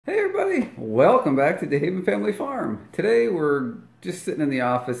everybody, welcome back to DeHaven Family Farm. Today we're just sitting in the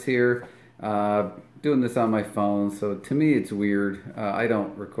office here doing this on my phone, so to me it's weird. I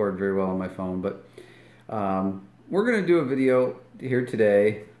don't record very well on my phone, but we're going to do a video here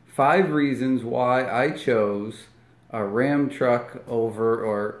today. 5 reasons why I chose a Ram truck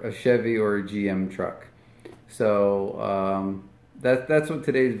over a Chevy or a GM truck. So that's what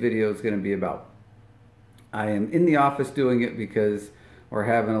today's video is going to be about. I am in the office doing it because we're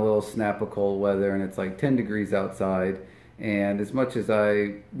having a little snap of cold weather and it's like 10 degrees outside, and as much as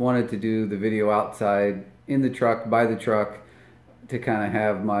I wanted to do the video outside in the truck, by the truck, to kind of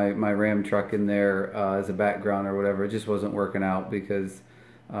have my Ram truck in there as a background or whatever, it just wasn't working out because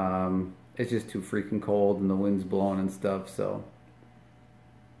it's just too freaking cold and the wind's blowing and stuff. So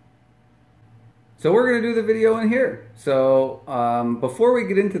we're going to do the video in here. So before we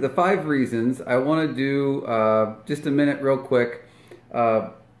get into the 5 reasons, I want to do just a minute real quick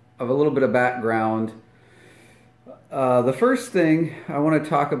of a little bit of background. The first thing I want to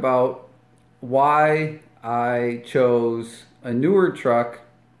talk about why I chose a newer truck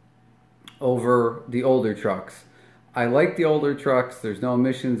over the older trucks. I like the older trucks. There's no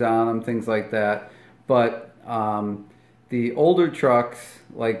emissions on them, things like that. But the older trucks,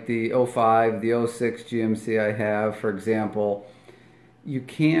 like the 05, the 06 GMC I have, for example, you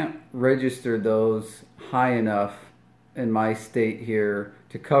can't register those high enough in my state here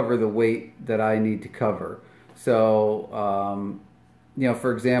to cover the weight that I need to cover. So, you know,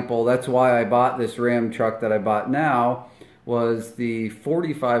 for example, that's why I bought this Ram truck that I bought now. Was the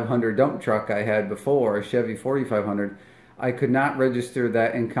 4500 dump truck I had before, a Chevy 4500. I could not register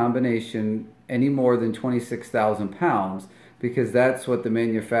that in combination any more than 26,000 pounds because that's what the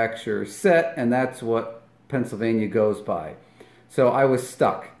manufacturer set and that's what Pennsylvania goes by. So I was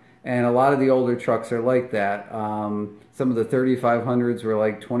stuck, and a lot of the older trucks are like that. Some of the 3500s were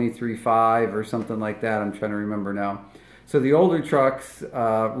like 23.5 or something like that. I'm trying to remember now. So the older trucks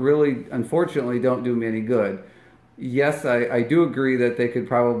really, unfortunately, don't do me any good. Yes, I do agree that they could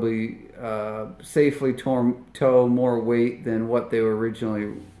probably safely tow more weight than what they were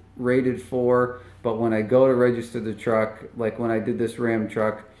originally rated for, but when I go to register the truck, like when I did this Ram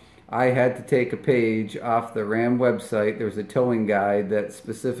truck, I had to take a page off the Ram website. There's a towing guide that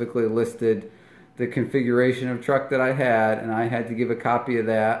specifically listed the configuration of truck that I had, and I had to give a copy of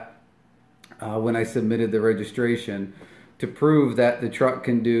that when I submitted the registration to prove that the truck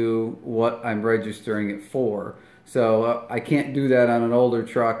can do what I'm registering it for. So I can't do that on an older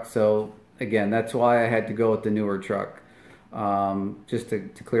truck. So again, that's why I had to go with the newer truck, just to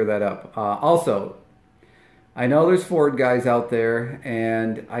clear that up. Also, I know there's Ford guys out there,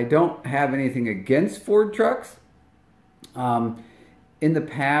 and I don't have anything against Ford trucks. In the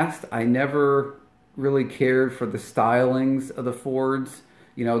past, I never really cared for the stylings of the Fords,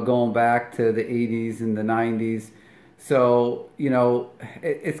 you know, going back to the 80s and the 90s. So, you know,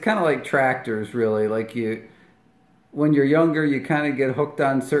 it's kind of like tractors, really. Like when you're younger, you kind of get hooked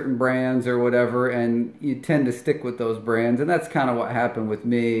on certain brands or whatever, and you tend to stick with those brands. And that's kind of what happened with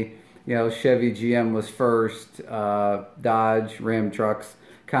me. You know, Chevy, GM was first, Dodge, Ram trucks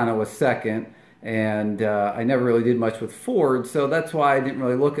kind of was second. And I never really did much with Ford, so that's why I didn't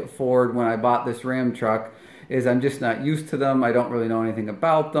really look at Ford when I bought this Ram truck, is I'm just not used to them. I don't really know anything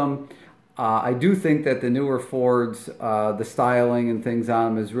about them. I do think that the newer Fords, the styling and things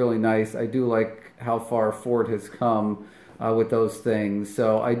on them is really nice. I do like how far Ford has come with those things.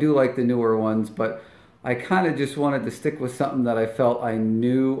 So I do like the newer ones, but I kind of just wanted to stick with something that I felt I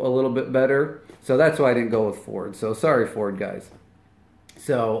knew a little bit better. So that's why I didn't go with Ford. So sorry, Ford guys.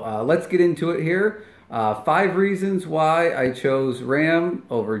 So let's get into it here. 5 reasons why I chose Ram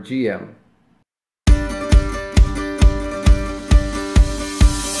over GM.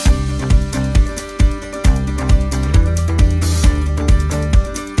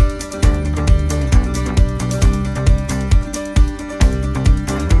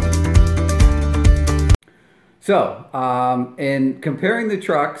 So, in comparing the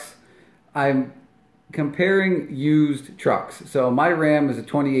trucks, I'm comparing used trucks. So my Ram is a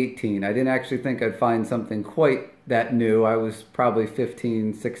 2018. I didn't actually think I'd find something quite that new. I was probably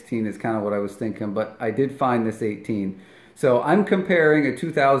 15, 16 is kind of what I was thinking, but I did find this 18. So I'm comparing a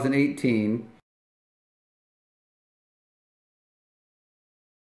 2018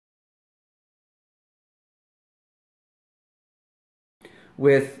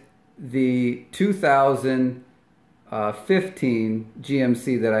 with the 2015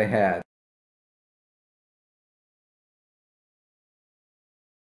 GMC that I had.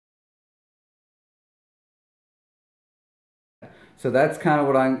 So that's kind of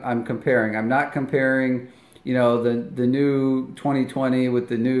what I'm comparing. I'm not comparing you know, the new 2020 with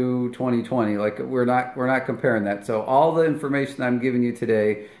the new 2020. Like we're not comparing that. So all the information I'm giving you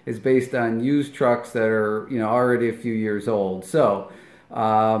today is based on used trucks that are, you know, already a few years old. So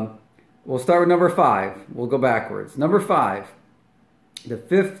we'll start with number 5. We'll go backwards. Number 5, the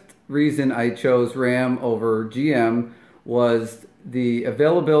 5th reason I chose Ram over GM was the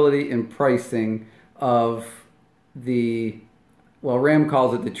availability and pricing of the, well, Ram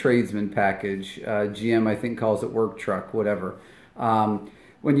calls it the tradesman package. GM, I think, calls it work truck, whatever.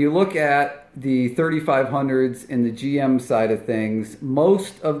 When you look at the 3500s in the GM side of things,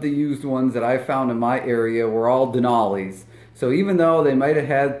 most of the used ones that I found in my area were all Denali's. So even though they might have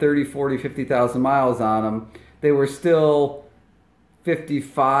had 30, 40, 50,000 miles on them, they were still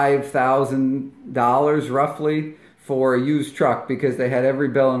 $55,000 roughly for a used truck because they had every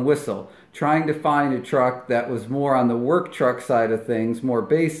bell and whistle. Trying to find a truck that was more on the work truck side of things, more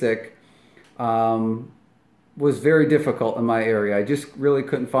basic, was very difficult in my area. I just really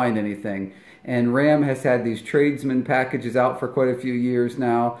couldn't find anything. And Ram has had these tradesman packages out for quite a few years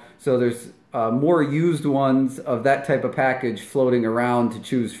now, so there's more used ones of that type of package floating around to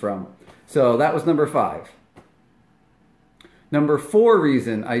choose from. So that was number 5. Number 4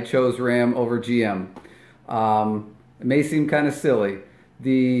 reason I chose Ram over GM. It may seem kind of silly.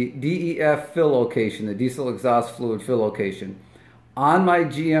 The DEF fill location, the diesel exhaust fluid fill location. On my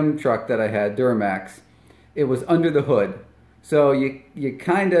GM truck that I had, Duramax, it was under the hood. So you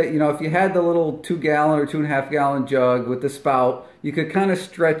kind of, you know, if you had the little 2-gallon or 2.5-gallon jug with the spout, you could kind of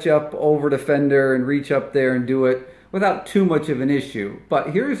stretch up over the fender and reach up there and do it without too much of an issue.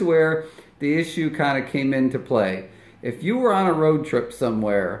 But here's where the issue kind of came into play. If you were on a road trip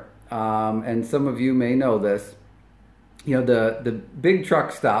somewhere, and some of you may know this, you know, the big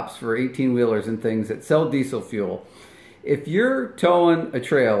truck stops for 18-wheelers and things that sell diesel fuel. If you're towing a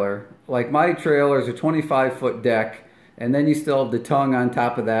trailer, like my trailer is a 25-foot deck, and then you still have the tongue on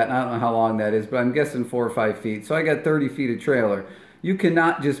top of that, and I don't know how long that is, but I'm guessing 4 or 5 feet. So I got 30 feet of trailer. You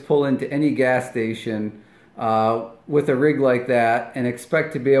cannot just pull into any gas station with a rig like that and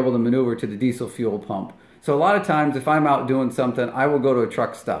expect to be able to maneuver to the diesel fuel pump. So a lot of times if I'm out doing something, I will go to a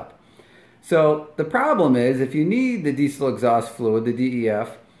truck stop. So the problem is, if you need the diesel exhaust fluid, the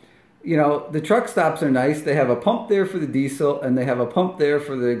DEF, you know, the truck stops are nice. They have a pump there for the diesel and they have a pump there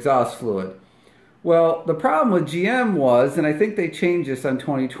for the exhaust fluid. Well, the problem with GM was, and I think they changed this on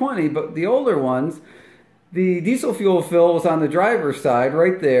 2020, but the older ones, the diesel fuel fill was on the driver's side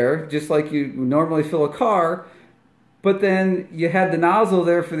right there, just like you normally fill a car, but then you had the nozzle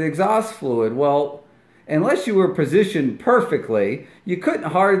there for the exhaust fluid. Well, unless you were positioned perfectly, you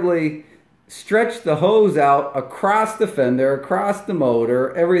couldn't hardly stretch the hose out across the fender, across the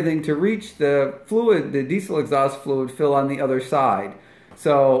motor, everything to reach the fluid, the diesel exhaust fluid fill on the other side.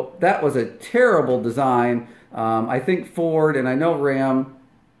 So that was a terrible design. I think Ford and I know Ram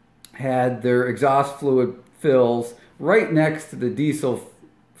had their exhaust fluid fills right next to the diesel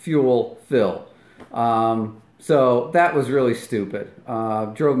fuel fill. So that was really stupid.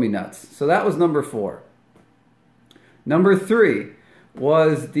 Drove me nuts. So that was number 4. Number 3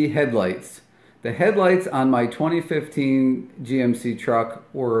 was the headlights. The headlights on my 2015 GMC truck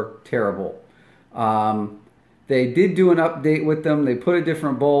were terrible. They did do an update with them. They put a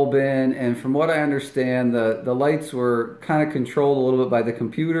different bulb in, and from what I understand, the lights were kind of controlled a little bit by the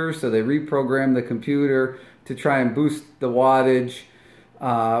computer, so they reprogrammed the computer to try and boost the wattage,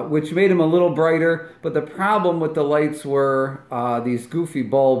 which made them a little brighter. But the problem with the lights were these goofy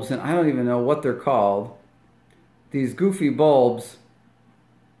bulbs, and I don't even know what they're called. These goofy bulbs,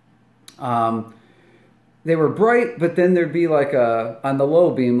 they were bright, but then there'd be like on the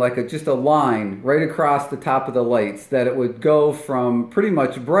low beam, like just a line right across the top of the lights that it would go from pretty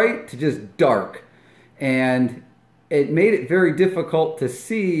much bright to just dark. And it made it very difficult to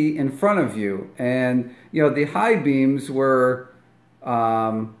see in front of you. And, you know, the high beams were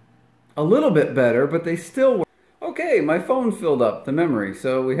a little bit better, but they still were. Okay, my phone filled up the memory,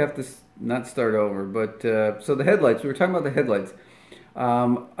 so we have to not start over. But so the headlights, we were talking about the headlights.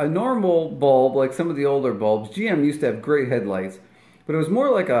 A normal bulb, like some of the older bulbs, GM used to have great headlights, but it was more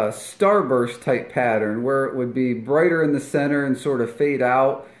like a starburst type pattern where it would be brighter in the center and sort of fade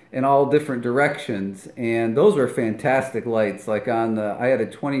out in all different directions. And those were fantastic lights. Like on the, I had a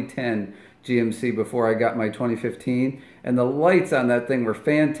 2010 GMC before I got my 2015, and the lights on that thing were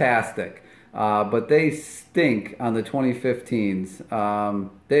fantastic. But they stink on the 2015s.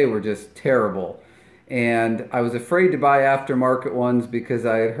 They were just terrible. And I was afraid to buy aftermarket ones because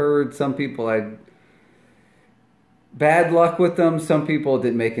I had heard some people bad luck with them. Some people it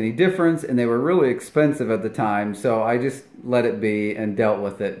didn't make any difference, and they were really expensive at the time, so I just let it be and dealt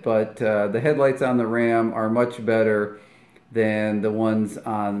with it. But the headlights on the Ram are much better than the ones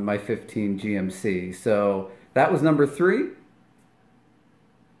on my 15 GMC. So that was number 3.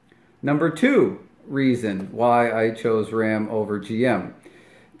 Number 2 reason why I chose Ram over GM.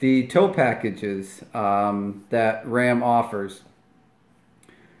 The tow packages that Ram offers.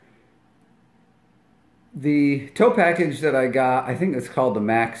 The tow package that I got, I think it's called the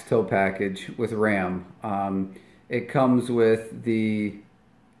Max tow package with Ram. It comes with the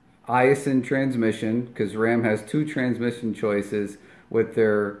Isin transmission, because Ram has 2 transmission choices with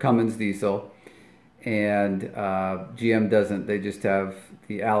their Cummins diesel, and GM doesn't. They just have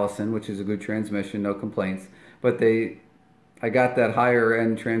the Allison, which is a good transmission, no complaints. But I got that higher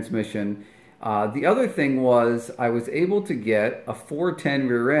end transmission. The other thing was I was able to get a 410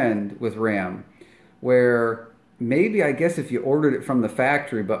 rear end with Ram, where maybe, I guess, if you ordered it from the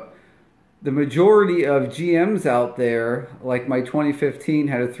factory, but the majority of GMs out there, like my 2015,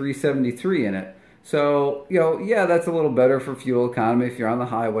 had a 373 in it. So, yeah, that's a little better for fuel economy if you're on the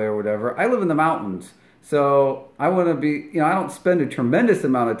highway or whatever. I live in the mountains, so I want to be, I don't spend a tremendous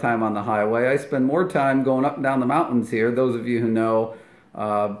amount of time on the highway. I spend more time going up and down the mountains here. Those of you who know,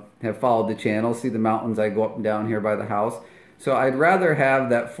 have followed the channel, see the mountains I go up and down here by the house. So I'd rather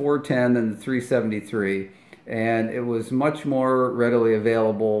have that 410 than the 373, and it was much more readily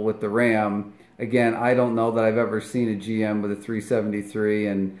available with the Ram. Again, I don't know that I've ever seen a GM with a 373,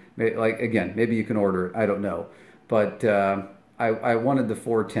 and again, maybe you can order it, I don't know. But I wanted the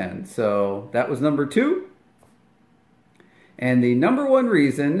 410, so that was number 2. And the number 1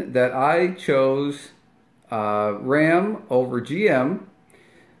 reason that I chose Ram over GM,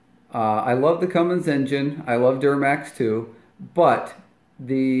 I love the Cummins engine, I love Duramax too, but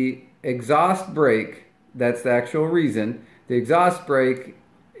the exhaust brake, that's the actual reason. The exhaust brake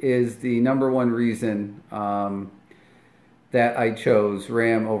is the number 1 reason that I chose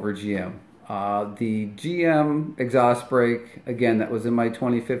Ram over GM. The GM exhaust brake, again, that was in my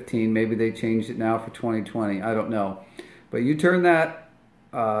 2015. Maybe they changed it now for 2020. I don't know. But you turn that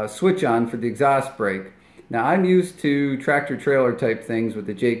switch on for the exhaust brake. Now, I'm used to tractor-trailer type things with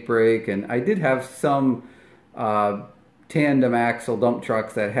the Jake brake, and I did have some tandem axle dump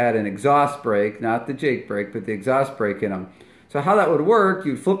trucks that had an exhaust brake, not the Jake brake, but the exhaust brake in them. So how that would work,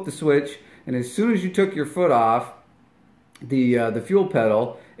 you'd flip the switch, and as soon as you took your foot off the fuel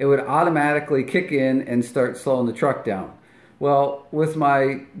pedal, it would automatically kick in and start slowing the truck down. Well, with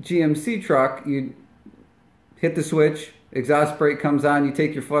my GMC truck, you'd hit the switch, exhaust brake comes on, you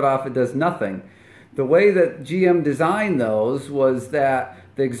take your foot off, it does nothing. The way that GM designed those was that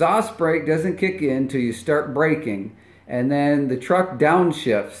the exhaust brake doesn't kick in until you start braking, and then the truck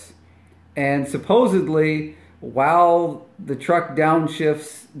downshifts. And supposedly, while the truck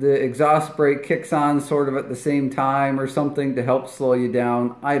downshifts, the exhaust brake kicks on sort of at the same time or something to help slow you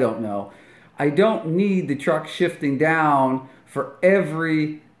down. I don't know. I don't need the truck shifting down for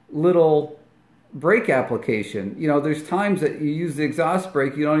every little brake application. There's times that you use the exhaust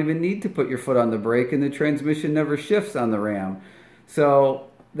brake, you don't even need to put your foot on the brake, and the transmission never shifts on the Ram. So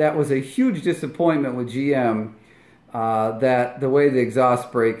that was a huge disappointment with GM, that the way the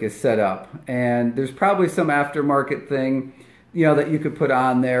exhaust brake is set up. And there's probably some aftermarket thing, that you could put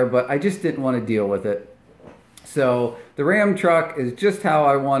on there, but I just didn't want to deal with it. So the Ram truck is just how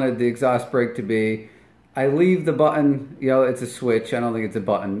I wanted the exhaust brake to be. I leave the button, it's a switch. I don't think it's a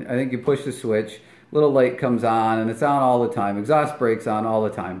button. I think you push the switch, little light comes on, and it's on all the time. Exhaust brake's on all the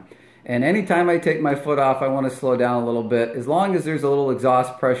time. And anytime I take my foot off, I want to slow down a little bit. As long as there's a little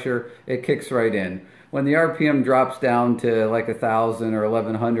exhaust pressure, it kicks right in. When the RPM drops down to like 1,000 or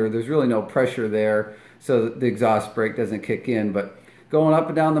 1,100, there's really no pressure there, so the exhaust brake doesn't kick in. But going up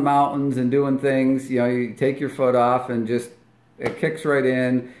and down the mountains and doing things, you take your foot off and just, it kicks right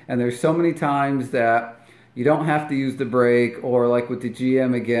in. And there's so many times that you don't have to use the brake, or like with the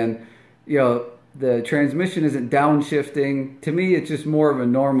GM again, the transmission isn't downshifting. To me, it's just more of a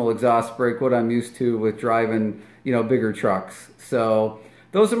normal exhaust brake, what I'm used to with driving, bigger trucks. So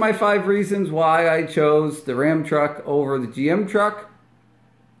those are my 5 reasons why I chose the Ram truck over the GM truck.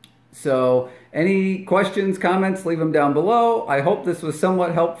 So any questions, comments, leave them down below. I hope this was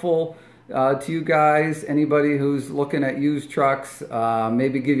somewhat helpful to you guys. Anybody who's looking at used trucks,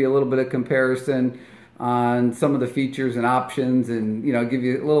 maybe give you a little bit of comparison on some of the features and options, and give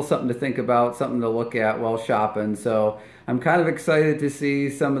you a little something to think about, something to look at while shopping. So I'm kind of excited to see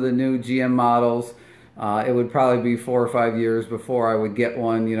some of the new GM models. It would probably be 4 or 5 years before I would get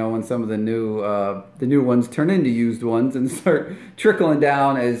one, when some of the new ones turn into used ones and start trickling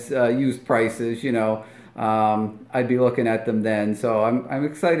down as used prices. I'd be looking at them then. So I'm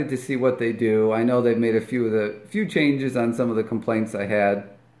excited to see what they do. I know they've made a few changes on some of the complaints I had,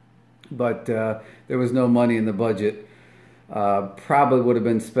 but there was no money in the budget. Probably would have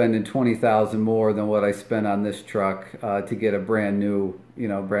been spending $20,000 more than what I spent on this truck to get a brand new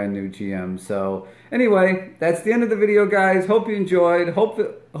GM. So anyway, that's the end of the video, guys. Hope you enjoyed.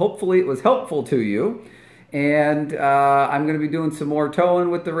 Hopefully it was helpful to you. And I'm going to be doing some more towing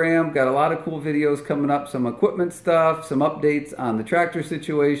with the Ram. Got a lot of cool videos coming up, some equipment stuff, some updates on the tractor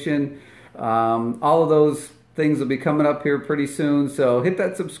situation. All of those things will be coming up here pretty soon. So hit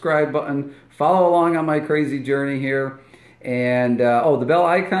that subscribe button. Follow along on my crazy journey here. And, oh, the bell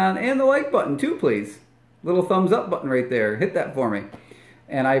icon and the like button too, please. Little thumbs up button right there. Hit that for me.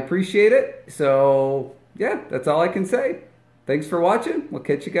 And I appreciate it. So, yeah, that's all I can say. Thanks for watching. We'll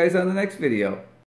catch you guys on the next video.